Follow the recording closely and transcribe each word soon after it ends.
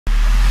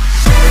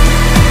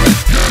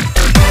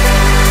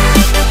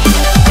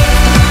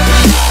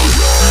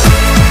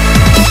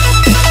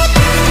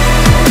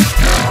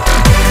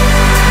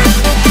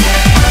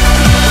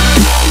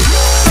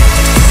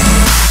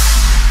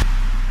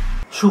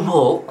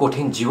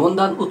কঠিন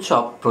জীবনদান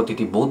উৎসব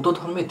প্রতিটি বৌদ্ধ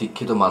ধর্মে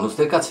দীক্ষিত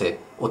মানুষদের কাছে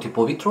অতি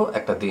পবিত্র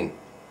একটা দিন।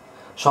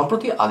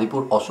 সম্প্রতি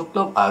আলিপুর অশোক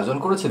ক্লাব আয়োজন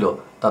করেছিল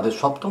তাদের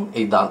সপ্তম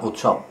এই দান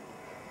উৎসব।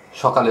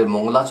 সকালের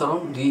মঙ্গলাচরণ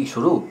দিয়েই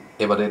শুরু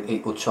এবারের এই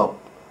উৎসব।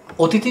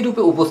 অতিথি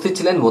রূপে উপস্থিত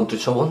ছিলেন মন্ত্রী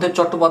শোভনদেব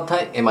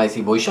চট্টোপাধ্যায়, MIC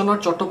বৈশ্বনাথ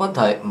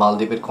চট্টোপাধ্যায়,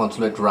 মালদ্বীপের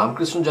কনসুলেট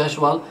রামকৃষ্ণ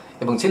জয়সওয়াল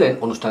এবং ছিলেন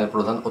অনুষ্ঠানের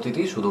প্রধান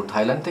অতিথি সুদূর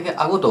থাইল্যান্ড থেকে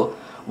আগত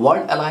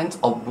ওয়ার্ল্ড অ্যালায়েন্স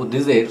অব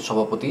বুদ্ধিজের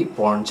সভাপতি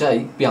পর্নচাই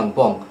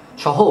পিয়াংপং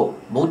সহ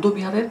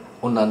বৌদ্ধবিহারের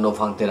অন্যান্য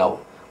ভাঙতেরাও।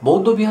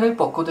 বৌদ্ধবিহারের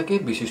পক্ষ থেকে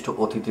বিশিষ্ট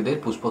অতিথিদের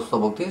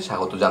পুষ্পস্তবক দিয়ে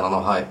স্বাগত জানানো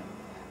হয়।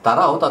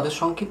 তারাও তাদের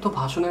সংক্ষিপ্ত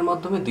ভাষণের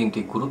মাধ্যমে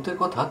দিনটির গুরুত্বের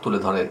কথা তুলে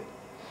ধরেন।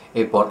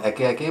 এরপর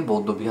একে একে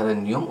বৌদ্ধবিহারের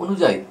নিয়ম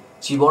অনুযায়ী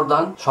চিবর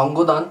দান,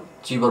 সঙ্গদান,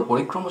 চিবর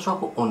পরিক্রমা সহ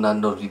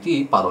অন্যান্য রীতি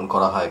পালন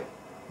করা হয়।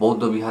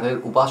 বৌদ্ধবিহারের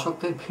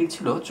উপাসকদের ভিড়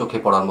ছিল চোখে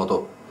পড়ার মতো।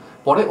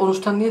 পরে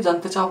অনুষ্ঠান নিয়ে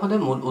জানতে চাওয়া হলে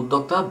মূল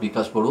উদ্যোক্তা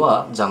বিকাশ বড়ুয়া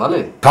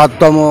জানালেন,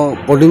 ৭তম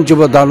কঠিন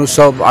চিবর দান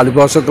উৎসব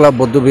আলিপুর অশোক ক্লাব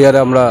বৌদ্ধবিহারে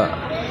আমরা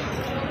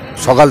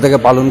সকাল থেকে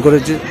পালন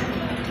করেছি।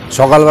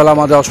 সকালবেলা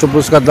আমাদের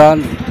অষ্টপুরস্কার দান,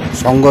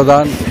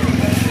 সঙ্গদান,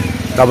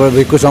 তারপরে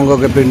ভিক্ষু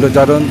সংঘকে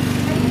পিণ্ডচারণ,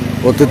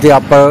 অতিথি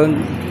আপ্যায়ন,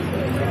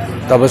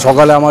 তারপরে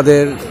সকালে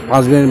আমাদের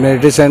 5 মিনিট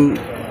মেডিটেশন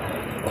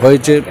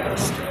হয়েছে।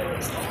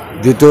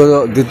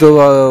 দ্বিতীয়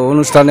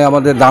অনুষ্ঠানে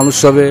আমাদের দান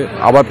উৎসবে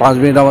আবার 5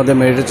 মিনিট আমাদের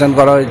মেডিটেশন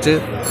করা হয়েছে।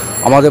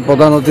 আমাদের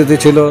প্রধান অতিথি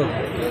ছিল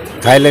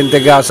থাইল্যান্ড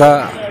থেকে আসা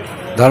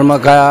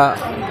ধর্মকায়া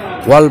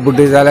ওয়ার্ল্ড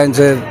বুদ্ধিস্ট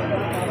অ্যালায়েন্সের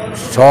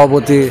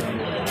সভাপতি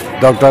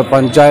ডক্টর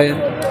পঞ্চায়।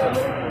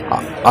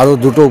 আরও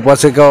 2টো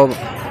উপাসিকাও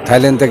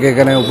থাইল্যান্ড থেকে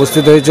এখানে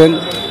উপস্থিত হয়েছেন,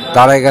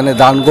 তারা এখানে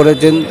দান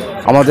করেছেন।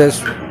 আমাদের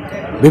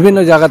বিভিন্ন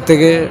জায়গার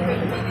থেকে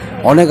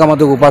অনেক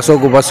আমাদের উপাসক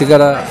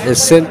উপাসিকারা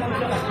এসছেন,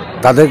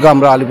 তাদেরকে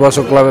আমরা আলিপুর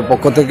অশোক ক্লাবের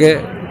পক্ষ থেকে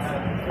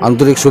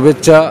আন্তরিক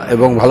শুভেচ্ছা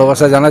এবং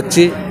ভালোবাসা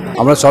জানাচ্ছি।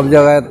 আমরা সব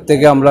জায়গা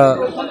থেকে আমরা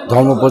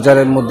ধর্ম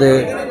প্রচারের মধ্যে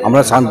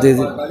আমরা শান্তির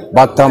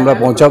বার্তা আমরা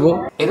পৌঁছাবো।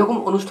 এরকম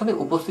অনুষ্ঠানে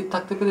উপস্থিত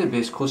থাকতে পেরে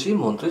বেশ খুশি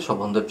মন্ত্রী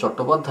শোভনদেব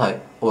চট্টোপাধ্যায়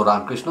ও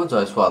রামকৃষ্ণ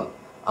জয়সওয়াল।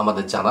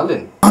 আমাদের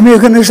জানালেন, আমি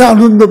এখানে এসে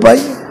আনন্দ পাই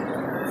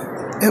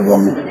এবং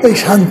এই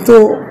শান্ত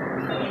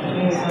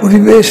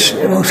পরিবেশ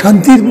এবং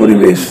শান্তির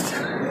পরিবেশ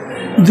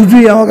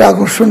দুটোই আমাকে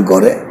আকর্ষণ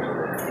করে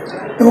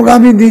এবং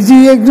আমি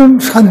নিজেই একজন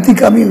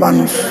শান্তিকামী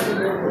মানুষ।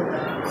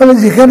 ফলে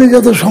যেখানে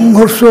যত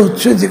সংঘর্ষ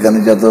হচ্ছে, যেখানে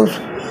যত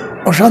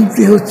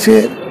অশান্তি হচ্ছে,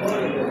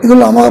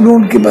 এগুলো আমার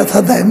মনকে ব্যথা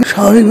দেয়।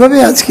 স্বাভাবিকভাবে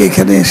আজকে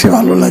এখানে এসে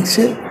ভালো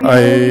লাগছে।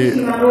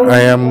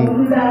 I am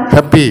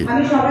happy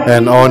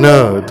and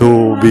honored to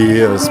be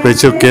a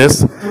special guest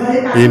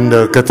in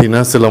the Kathin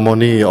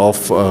ceremony of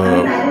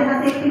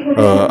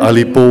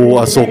Alipur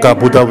Asoka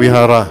Buddha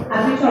Vihara,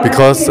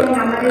 because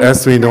as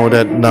we know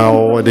that now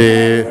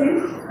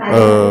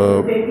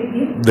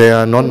there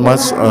are not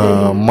much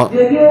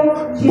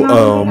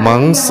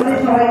monks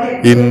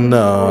in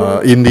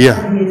India,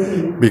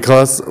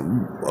 because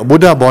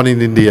Buddha born in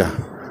India.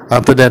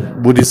 After that,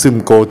 Buddhism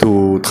go to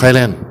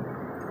Thailand.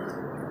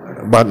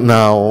 But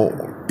now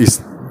it's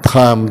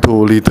time to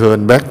return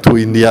back to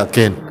India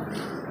again.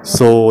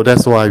 So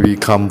that's why we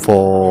come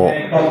for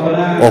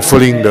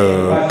offering the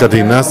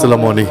Kathin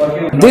ceremony.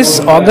 This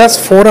August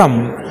forum,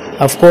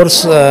 of course,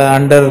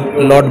 under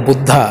Lord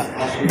Buddha,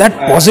 that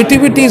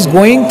positivity is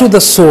going to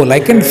the soul.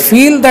 I can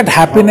feel that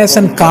happiness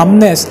and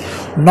calmness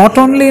not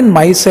only in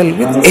myself,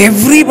 with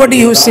everybody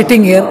who is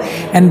sitting here.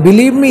 And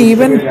believe me,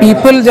 even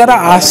people যারা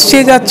আসছে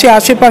যাচ্ছে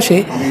আশেপাশে,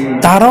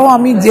 তারাও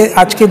আমি যে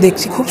আজকে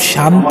দেখছি খুব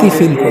শান্তি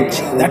ফিল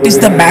করছি। That is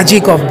the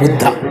magic of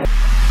Buddha.